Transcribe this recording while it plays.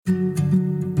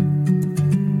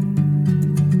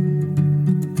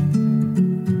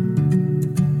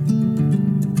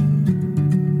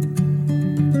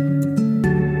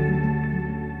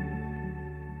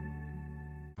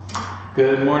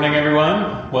Good morning,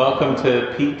 everyone. Welcome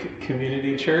to Peak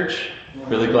Community Church.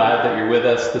 Really glad that you're with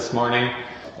us this morning.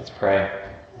 Let's pray.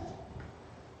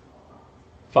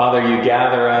 Father, you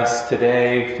gather us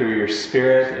today through your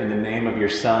Spirit in the name of your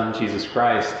Son, Jesus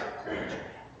Christ.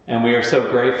 And we are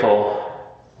so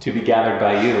grateful to be gathered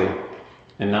by you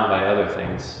and not by other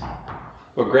things.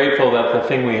 We're grateful that the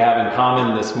thing we have in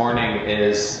common this morning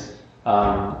is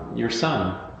your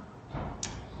Son,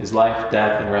 his life,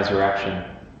 death, and resurrection.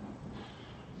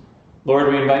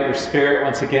 Lord, we invite your Spirit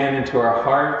once again into our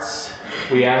hearts.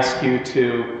 We ask you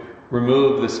to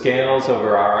remove the scales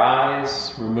over our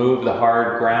eyes, remove the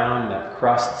hard ground that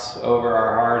crusts over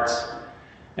our hearts,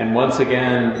 and once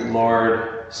again,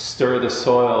 Lord, stir the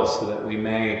soil so that we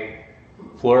may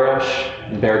flourish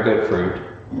and bear good fruit.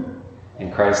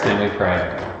 In Christ's name we pray.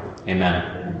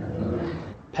 Amen.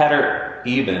 Peter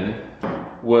Eben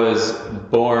was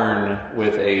born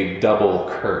with a double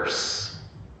curse.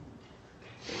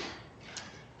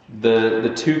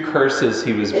 The two curses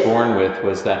he was born with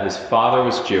was that his father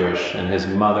was Jewish and his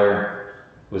mother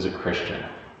was a Christian.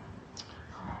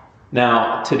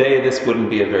 Now, today this wouldn't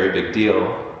be a very big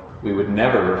deal. We would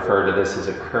never refer to this as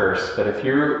a curse, but if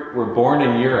you were born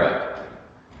in Europe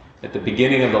at the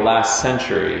beginning of the last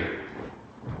century,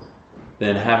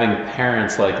 then having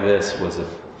parents like this was a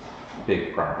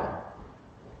big problem.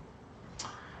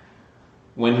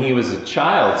 When he was a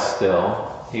child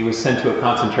still, he was sent to a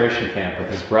concentration camp with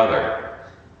his brother,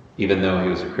 even though he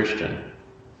was a Christian.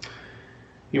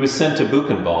 He was sent to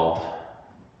Buchenwald.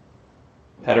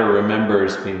 Peter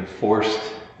remembers being forced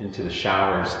into the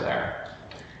showers there,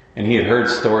 and he had heard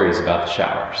stories about the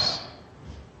showers,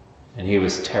 and he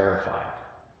was terrified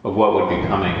of what would be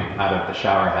coming out of the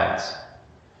shower heads.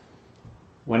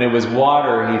 When it was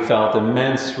water, he felt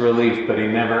immense relief, but he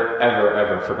never,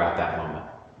 ever forgot that moment.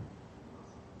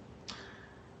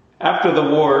 After the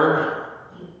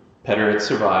war, Peter had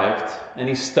survived, and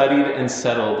he studied and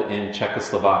settled in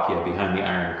Czechoslovakia behind the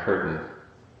Iron Curtain.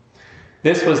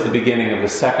 This was the beginning of the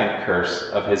second curse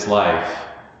of his life.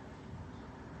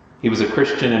 He was a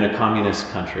Christian in a communist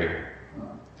country.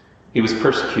 He was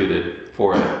persecuted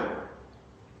for it.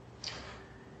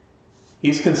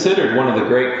 He's considered one of the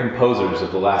great composers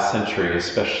of the last century,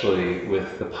 especially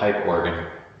with the pipe organ.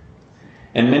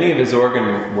 And many of his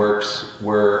organ works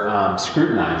were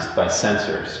scrutinized by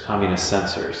censors, communist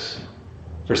censors,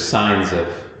 for signs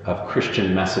of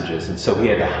Christian messages, and so he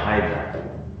had to hide them.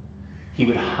 He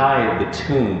would hide the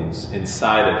tunes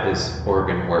inside of his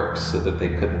organ works so that they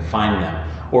couldn't find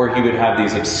them. Or he would have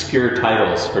these obscure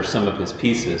titles for some of his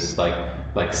pieces,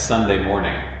 like Sunday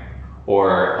Morning,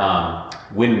 or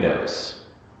Windows,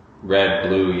 red,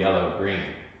 blue, yellow,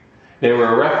 green. They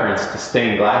were a reference to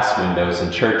stained glass windows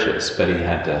in churches, but he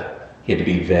had to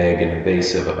be vague and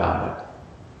evasive about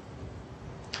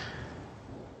it.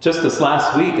 Just this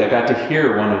last week, I got to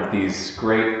hear one of these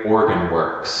great organ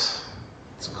works.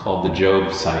 It's called the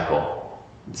Job Cycle.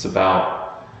 It's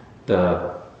about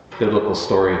the biblical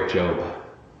story of Job.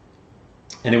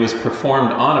 And it was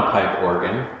performed on a pipe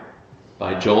organ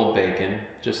by Joel Bacon,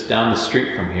 just down the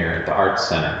street from here at the Arts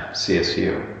Center,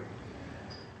 CSU.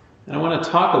 And I want to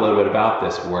talk a little bit about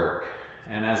this work.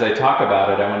 And as I talk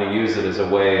about it, I want to use it as a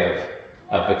way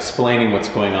of explaining what's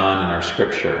going on in our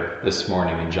scripture this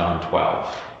morning in John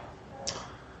 12.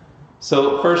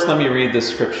 So first, let me read this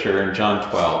scripture in John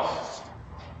 12.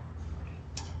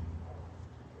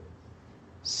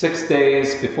 6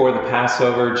 days before the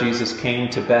Passover, Jesus came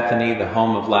to Bethany, the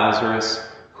home of Lazarus,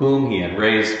 whom he had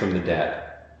raised from the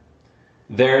dead.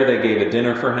 There they gave a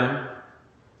dinner for him.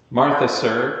 Martha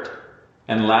served,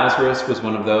 and Lazarus was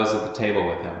one of those at the table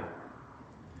with him.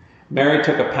 Mary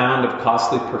took a pound of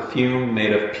costly perfume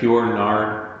made of pure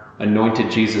nard,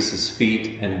 anointed Jesus'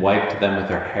 feet, and wiped them with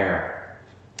her hair.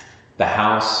 The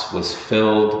house was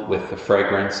filled with the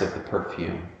fragrance of the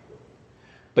perfume.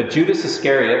 But Judas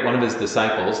Iscariot, one of his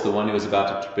disciples, the one who was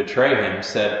about to betray him,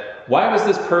 said, "Why was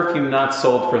this perfume not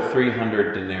sold for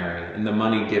 300 denarii and the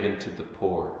money given to the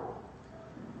poor?"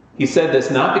 He said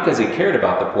this not because he cared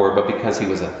about the poor, but because he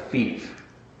was a thief.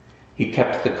 He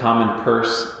kept the common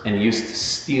purse and used to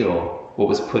steal what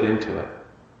was put into it.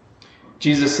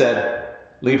 Jesus said,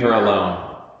 "Leave her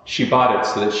alone. She bought it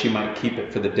so that she might keep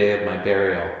it for the day of my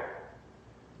burial.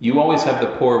 You always have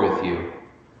the poor with you,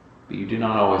 but you do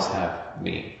not always have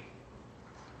me."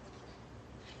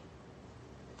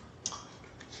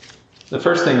 The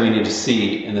first thing we need to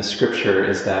see in the scripture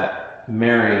is that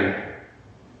Mary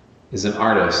is an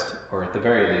artist, or at the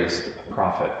very least, a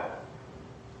prophet.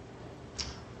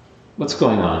 What's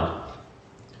going on?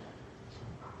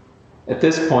 At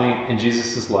this point in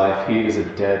Jesus' life, he is a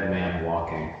dead man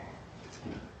walking.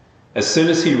 As soon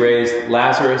as he raised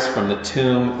Lazarus from the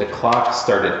tomb, the clock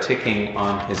started ticking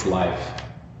on his life.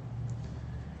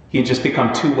 He had just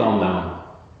become too well known,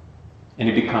 and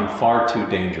he'd become far too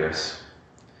dangerous.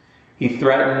 He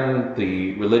threatened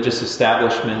the religious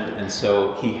establishment, and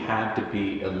so he had to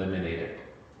be eliminated.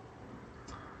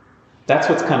 That's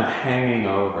what's kind of hanging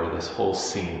over this whole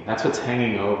scene. That's what's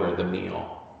hanging over the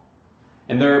meal.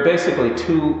 And there are basically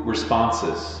two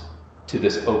responses to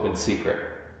this open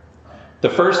secret. The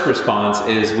first response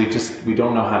is we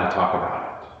don't know how to talk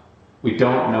about it. We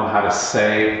don't know how to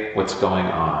say what's going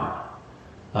on.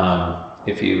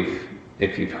 If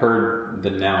you've heard the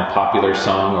now popular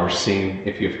song, or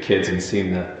if you have kids and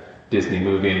seen the Disney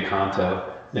movie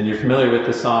Encanto, then you're familiar with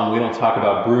the song, "We Don't Talk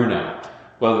About Bruno."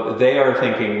 Well, they are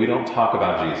thinking, we don't talk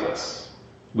about Jesus.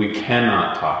 We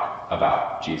cannot talk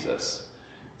about Jesus.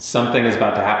 Something is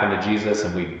about to happen to Jesus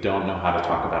and we don't know how to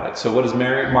talk about it. So what does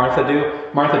Martha do?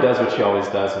 Martha does what she always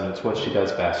does, and it's what she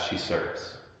does best. She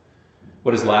serves.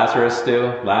 What does Lazarus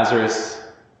do? Lazarus,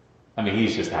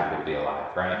 he's just happy to be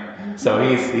alive, right? So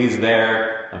he's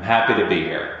there. I'm happy to be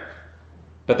here.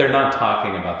 But they're not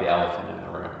talking about the elephant in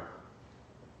the room.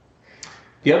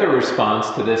 The other response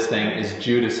to this thing is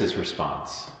Judas's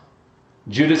response.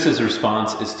 Judas's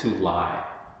response is to lie.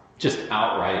 Just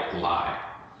outright lie.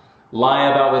 Lie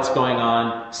about what's going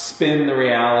on, spin the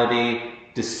reality,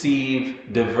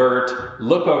 deceive, divert.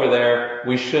 Look over there.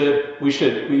 We should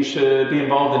be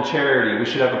involved in charity. We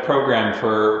should have a program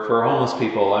for homeless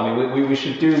people. We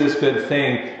should do this good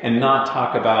thing and not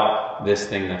talk about this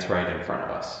thing that's right in front of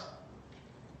us.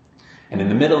 And in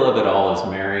the middle of it all is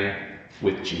Mary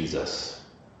with Jesus.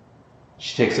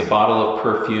 She takes a bottle of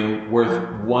perfume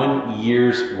worth 1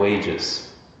 year's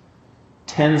wages.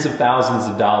 Tens of thousands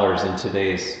of dollars in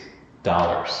today's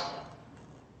dollars.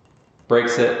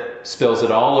 Breaks it, spills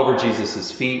it all over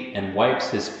Jesus' feet, and wipes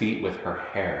his feet with her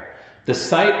hair. The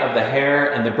sight of the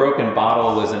hair and the broken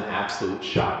bottle was an absolute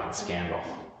shock and scandal.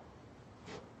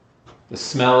 The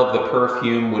smell of the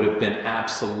perfume would have been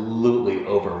absolutely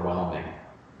overwhelming.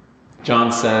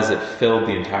 John says it filled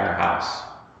the entire house.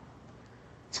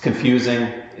 It's confusing,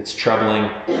 it's troubling,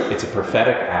 it's a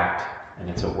prophetic act, and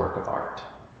it's a work of art.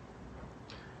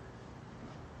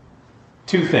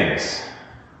 Two things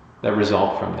that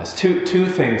result from this. Two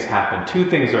things happen. Two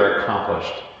things are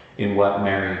accomplished in what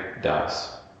Mary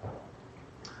does.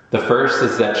 The first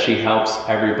is that she helps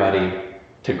everybody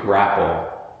to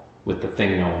grapple with the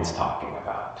thing no one's talking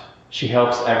about. She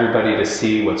helps everybody to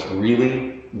see what's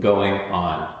really going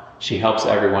on. She helps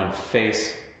everyone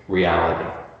face reality.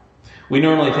 We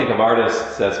normally think of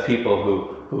artists as people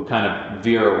who kind of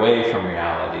veer away from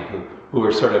reality, who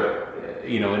are sort of,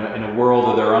 in a world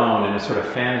of their own, in a sort of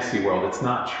fantasy world. It's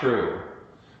not true.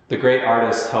 The great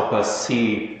artists help us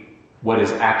see what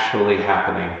is actually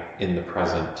happening in the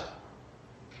present.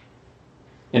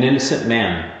 An innocent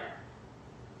man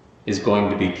is going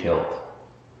to be killed.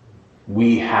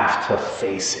 We have to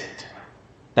face it.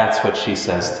 That's what she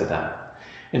says to them.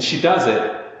 And she does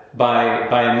it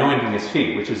by anointing his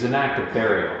feet, which is an act of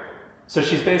burial. So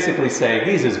she's basically saying,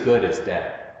 he's as good as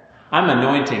dead. I'm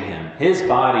anointing him. His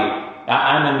body,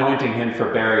 I'm anointing him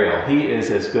for burial. He is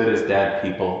as good as dead,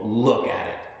 people. Look at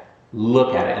it.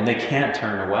 Look at it. And they can't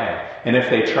turn away. And if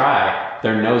they try,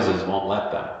 their noses won't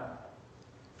let them.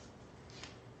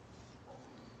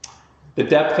 The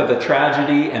depth of the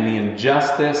tragedy and the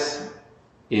injustice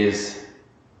is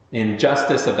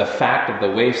injustice of the fact of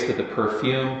the waste of the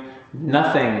perfume.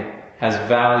 Nothing has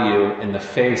value in the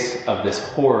face of this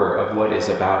horror of what is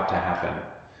about to happen.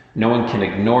 No one can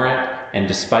ignore it, and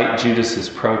despite Judas's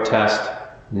protest,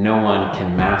 no one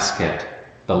can mask it.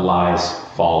 The lies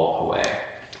fall away.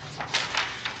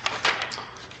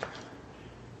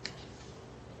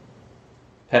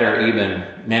 Peter even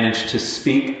managed to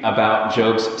speak about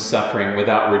Job's suffering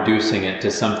without reducing it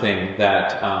to something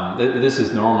that, this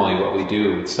is normally what we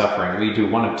do with suffering. We do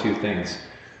one of two things.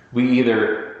 We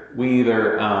either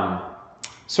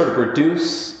sort of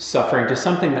reduce suffering to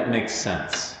something that makes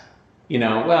sense.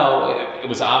 It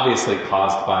was obviously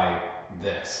caused by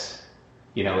this.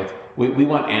 We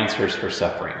want answers for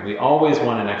suffering. We always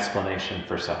want an explanation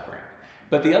for suffering.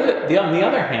 But on the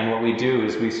other hand, what we do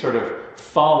is we sort of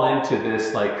fall into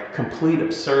this like complete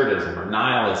absurdism or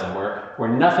nihilism where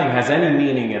nothing has any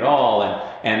meaning at all,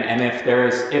 and if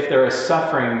there is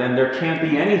suffering, then there can't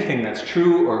be anything that's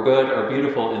true or good or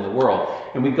beautiful in the world.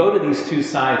 And we go to these two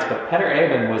sides, but Peter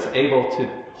Eben was able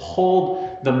to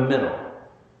hold the middle.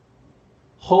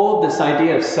 Hold this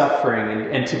idea of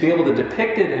suffering and to be able to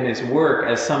depict it in his work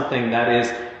as something that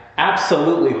is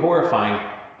absolutely horrifying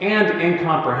and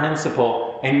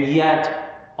incomprehensible, and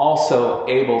yet also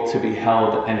able to be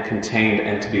held and contained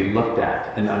and to be looked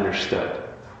at and understood.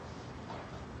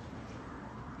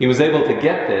 He was able to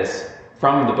get this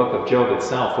from the book of Job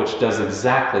itself, which does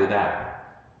exactly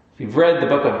that. If you've read the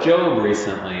book of Job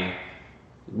recently,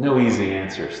 no easy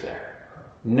answers there.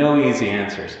 No easy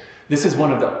answers. This is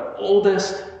one of the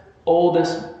oldest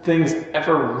things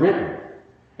ever written.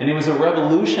 And it was a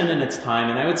revolution in its time,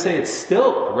 and I would say it's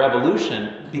still a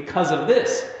revolution because of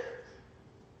this.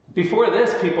 Before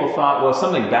this, people thought, well, if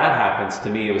something bad happens to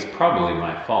me, it was probably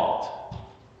my fault.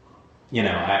 You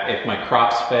know, if my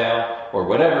crops fail or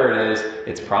whatever it is,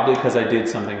 it's probably because I did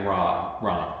something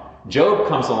wrong. Job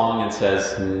comes along and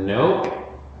says, nope,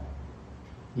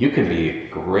 you can be a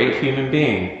great human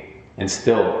being and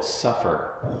still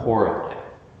suffer horribly.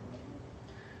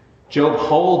 Job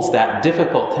holds that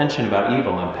difficult tension about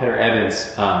evil, and Peter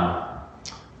Evans'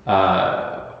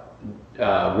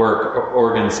 work,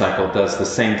 Organ Cycle, does the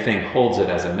same thing, holds it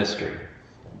as a mystery.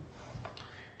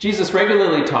 Jesus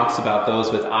regularly talks about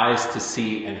those with eyes to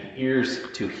see and ears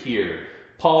to hear.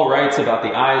 Paul writes about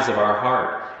the eyes of our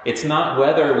heart. It's not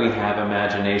whether we have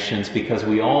imaginations, because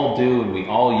we all do and we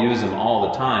all use them all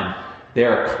the time. They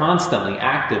are constantly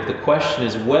active. The question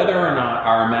is whether or not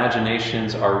our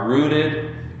imaginations are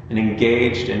rooted and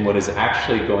engaged in what is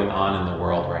actually going on in the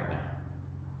world right now.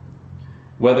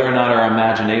 Whether or not our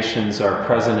imaginations are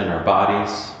present in our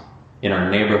bodies, in our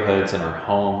neighborhoods, in our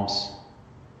homes,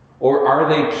 or are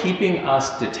they keeping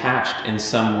us detached in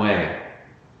some way?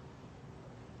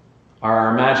 Are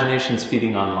our imaginations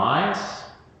feeding on lies,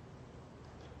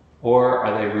 or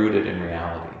are they rooted in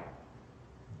reality?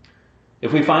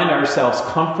 If we find ourselves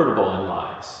comfortable in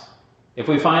lies, if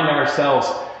we find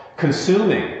ourselves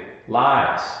consuming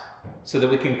lies so that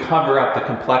we can cover up the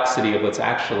complexity of what's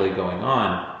actually going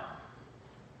on,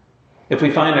 if we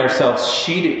find ourselves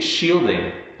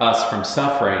shielding us from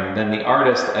suffering, then the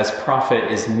artist as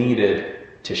prophet is needed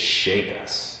to shake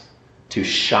us, to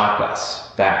shock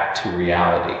us back to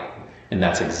reality. And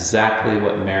that's exactly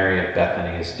what Mary of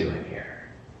Bethany is doing here.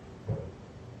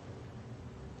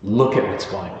 Look at what's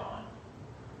going on.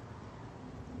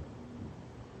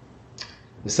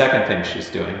 The second thing she's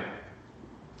doing,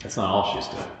 that's not all she's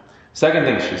doing. The second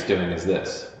thing she's doing is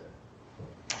this.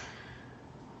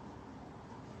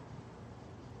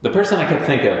 The person I could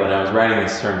think of when I was writing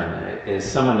this sermon is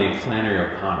someone named Flannery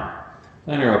O'Connor.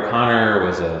 Flannery O'Connor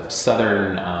was a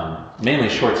Southern, mainly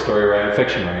short story writer,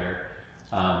 fiction writer,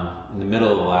 in the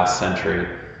middle of the last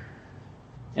century.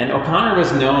 And O'Connor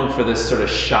was known for this sort of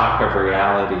shock of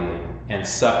reality and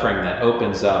suffering that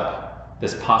opens up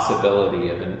this possibility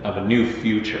of a new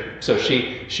future. So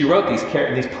she wrote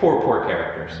these poor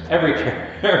characters. Every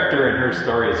character in her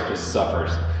stories just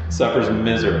suffers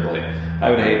miserably. I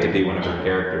would hate to be one of her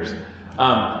characters.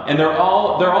 And they're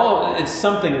all, it's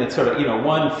something that sort of,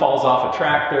 one falls off a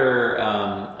tractor,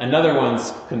 another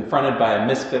one's confronted by a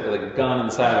misfit with a gun on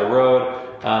the side of the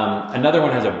road, another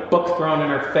one has a book thrown in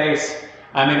her face.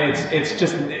 I mean, it's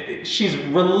just, she's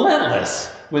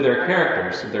relentless with her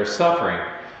characters, with their suffering.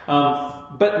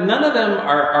 But none of them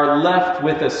are left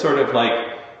with a sort of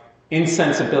like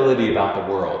insensibility about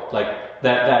the world. Like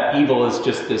that evil is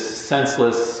just this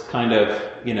senseless kind of,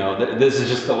 this is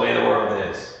just the way the world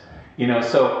is.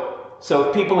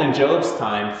 So people in Job's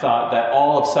time thought that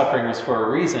all of suffering was for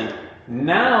a reason.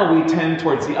 Now we tend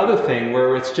towards the other thing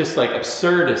where it's just like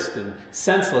absurdist and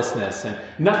senselessness and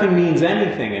nothing means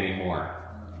anything anymore.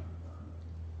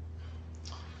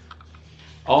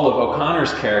 All of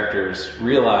O'Connor's characters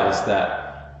realized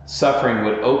that suffering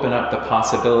would open up the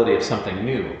possibility of something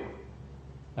new,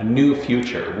 a new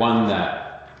future, one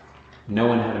that no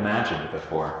one had imagined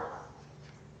before.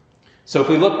 So if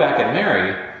we look back at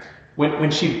Mary,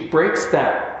 when she breaks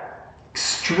that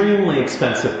extremely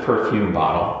expensive perfume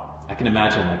bottle, I can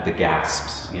imagine like the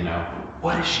gasps,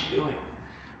 what is she doing?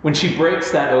 When she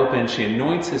breaks that open, she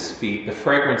anoints his feet, the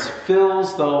fragrance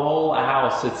fills the whole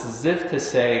house. It's as if to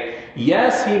say,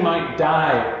 yes, he might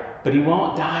die, but he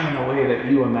won't die in the way that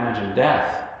you imagine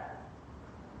death.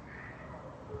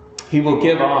 He will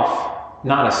give off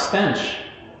not a stench,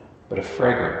 but a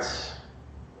fragrance.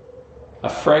 A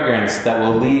fragrance that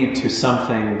will lead to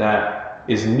something that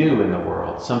is new in the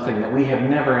world, something that we have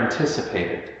never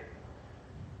anticipated.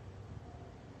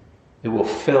 It will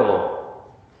fill,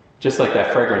 just like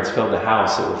that fragrance filled the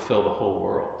house, it will fill the whole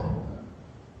world.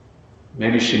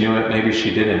 Maybe she knew it, maybe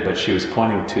she didn't, but she was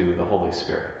pointing to the Holy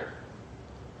Spirit.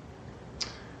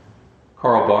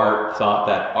 Karl Barth thought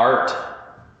that art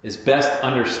is best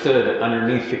understood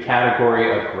underneath the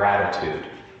category of gratitude,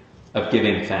 of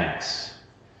giving thanks.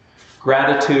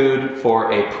 Gratitude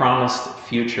for a promised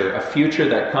future, a future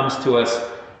that comes to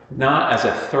us not as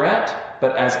a threat,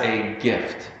 but as a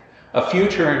gift. A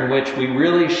future in which we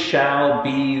really shall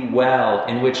be well,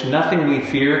 in which nothing we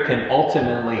fear can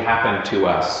ultimately happen to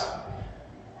us.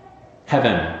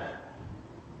 Heaven,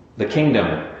 the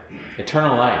kingdom,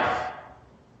 eternal life.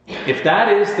 If that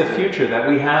is the future that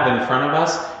we have in front of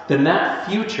us, then that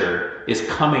future is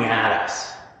coming at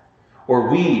us, or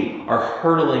we are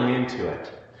hurtling into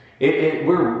it.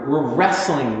 We're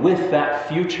wrestling with that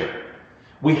future.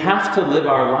 We have to live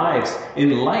our lives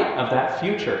in light of that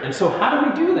future. And so how do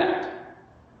we do that?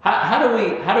 How do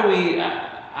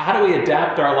we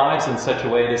adapt our lives in such a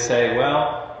way to say,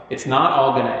 well, it's not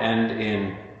all going to end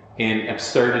in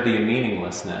absurdity and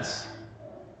meaninglessness.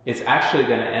 It's actually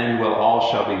going to end, well, all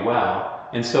shall be well.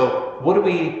 And so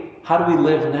how do we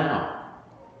live now?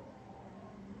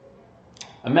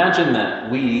 Imagine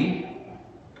that we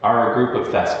are a group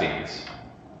of thespians.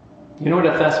 You know what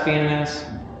a thespian is?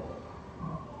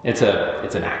 It's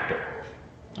an actor,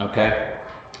 okay?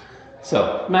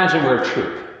 So imagine we're a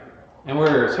troupe, and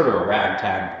we're sort of a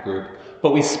ragtag group,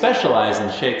 but we specialize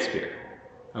in Shakespeare,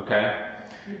 okay?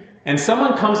 And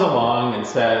someone comes along and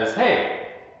says,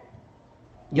 hey,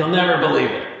 you'll never believe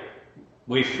it.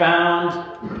 We found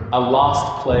a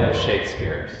lost play of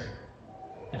Shakespeare's.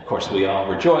 And of course, we all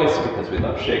rejoice because we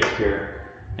love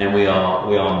Shakespeare, and we all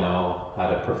know how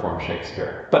to perform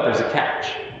Shakespeare. But there's a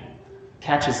catch.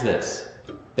 Catch is this.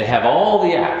 They have all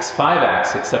the acts, 5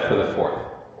 acts, except for the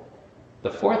 4th. The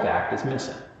 4th act is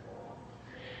missing.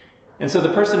 And so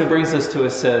the person who brings this to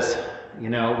us says, we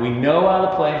know how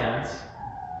the play ends.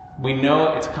 We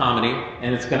know it's comedy,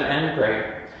 and it's going to end great.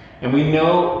 And we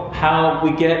know how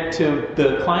we get to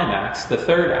the climax, the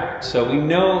 3rd act. So we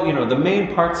know, the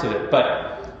main parts of it.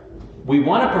 But we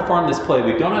want to perform this play.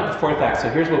 We don't have the 4th act, so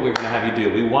here's what we're going to have you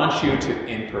do. We want you to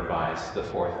improvise the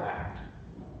 4th act.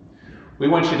 We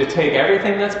want you to take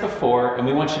everything that's before, and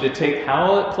we want you to take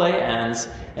how the play ends,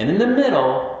 and in the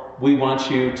middle, we want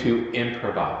you to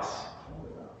improvise.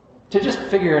 To just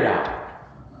figure it out.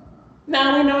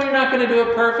 Now we know you're not going to do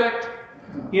it perfect.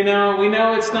 We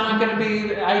know it's not going to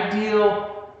be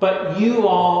ideal, but you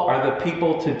all are the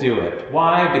people to do it.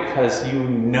 Why? Because you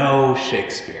know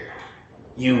Shakespeare.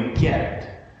 You get it.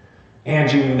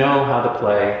 And you know how the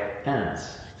play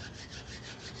ends.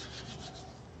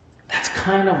 That's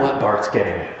kind of what Bart's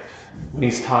getting at when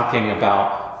he's talking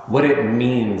about what it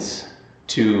means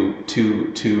to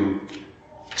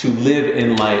live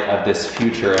in light of this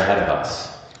future ahead of us.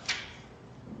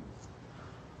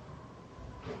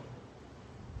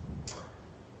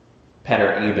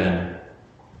 Peter Eben,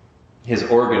 his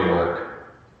organ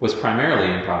work was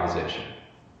primarily improvisation.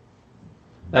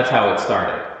 That's how it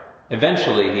started.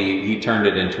 Eventually, he turned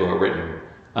it into a written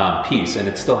piece, and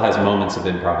it still has moments of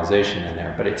improvisation in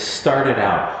there, but it started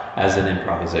out as an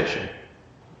improvisation.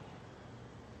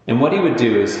 And what he would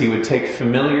do is he would take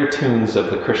familiar tunes of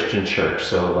the Christian church,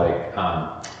 so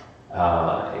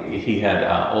he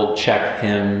had old Czech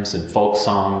hymns and folk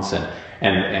songs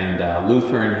and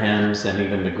Lutheran hymns and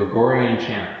even the Gregorian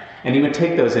chant, and he would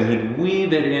take those and he'd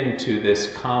weave it into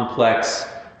this complex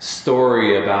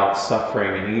story about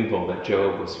suffering and evil that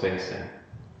Job was facing.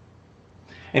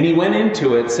 And he went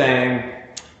into it saying,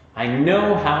 I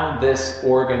know how this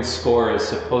organ score is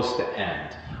supposed to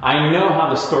end. I know how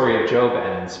the story of Job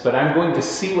ends, but I'm going to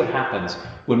see what happens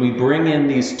when we bring in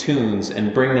these tunes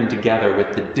and bring them together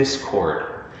with the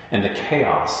discord and the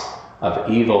chaos of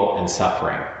evil and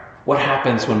suffering. What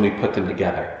happens when we put them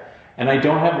together? And I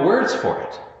don't have words for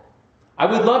it. I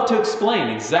would love to explain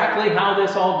exactly how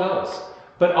this all goes,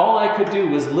 but all I could do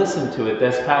was listen to it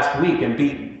this past week and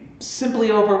be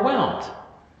simply overwhelmed.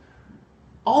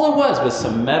 All it was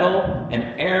some metal and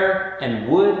air and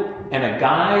wood and a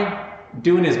guy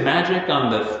doing his magic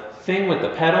on the thing with the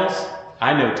pedals.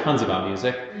 I know tons about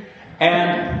music.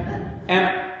 And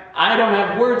I don't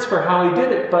have words for how he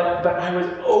did it, but I was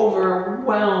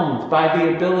overwhelmed by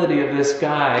the ability of this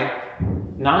guy,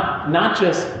 not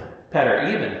just Peter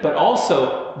Eben, but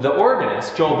also the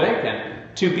organist, Joel Bacon,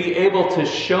 to be able to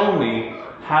show me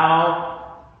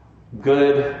how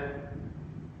good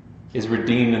is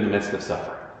redeemed in the midst of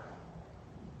suffering.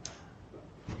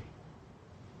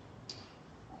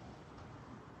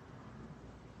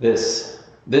 This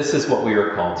is what we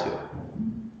are called to.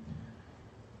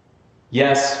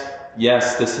 Yes,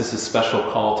 this is a special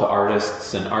call to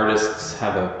artists, and artists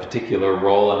have a particular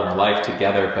role in our life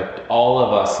together, but all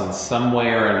of us in some way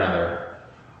or another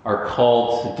are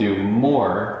called to do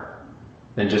more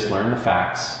than just learn the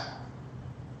facts.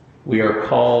 We are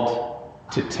called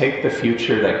to take the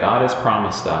future that God has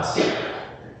promised us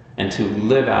and to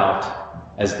live out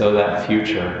as though that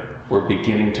future were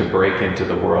beginning to break into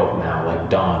the world now, like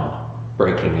dawn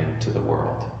breaking into the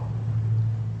world.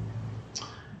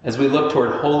 as we look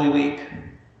toward Holy Week,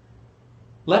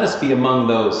 let us be among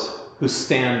those who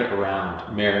stand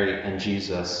around Mary and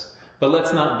Jesus. But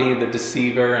let's not be the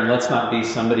deceiver, and let's not be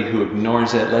somebody who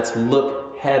ignores it. Let's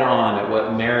look head on at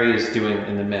what Mary is doing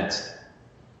in the midst.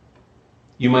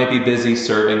 You might be busy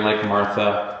serving like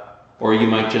Martha, or you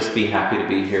might just be happy to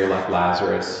be here like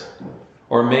Lazarus.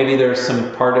 Or maybe there's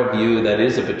some part of you that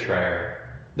is a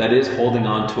betrayer, that is holding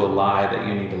on to a lie that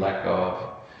you need to let go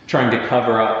of, trying to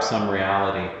cover up some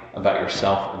reality about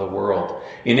yourself or the world.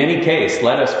 In any case,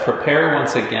 let us prepare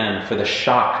once again for the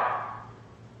shock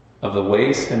of the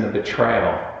waste and the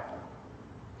betrayal.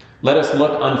 Let us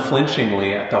look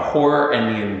unflinchingly at the horror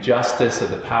and the injustice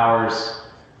of the powers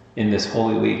in this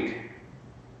Holy Week.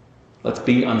 Let's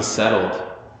be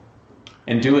unsettled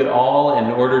and do it all in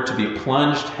order to be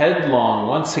plunged headlong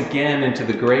once again into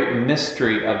the great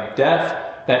mystery of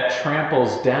death that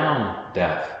tramples down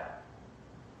death.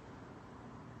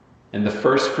 And the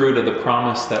first fruit of the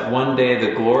promise that one day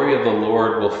the glory of the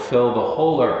Lord will fill the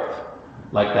whole earth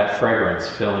like that fragrance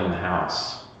filling the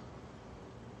house.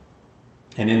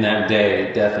 And in that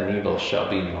day, death and evil shall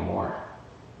be no more.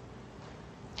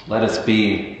 Let us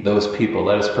be those people.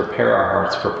 Let us prepare our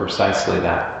hearts for precisely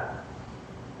that.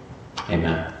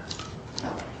 Amen.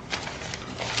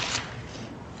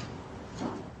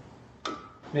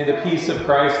 May the peace of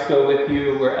Christ go with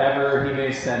you wherever he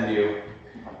may send you.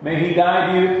 May he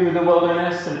guide you through the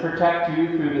wilderness and protect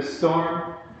you through the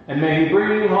storm. And may he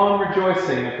bring you home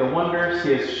rejoicing at the wonders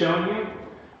he has shown you.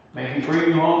 May he bring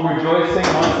you home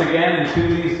rejoicing once again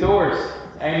into these doors.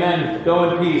 Amen.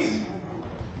 Go in peace.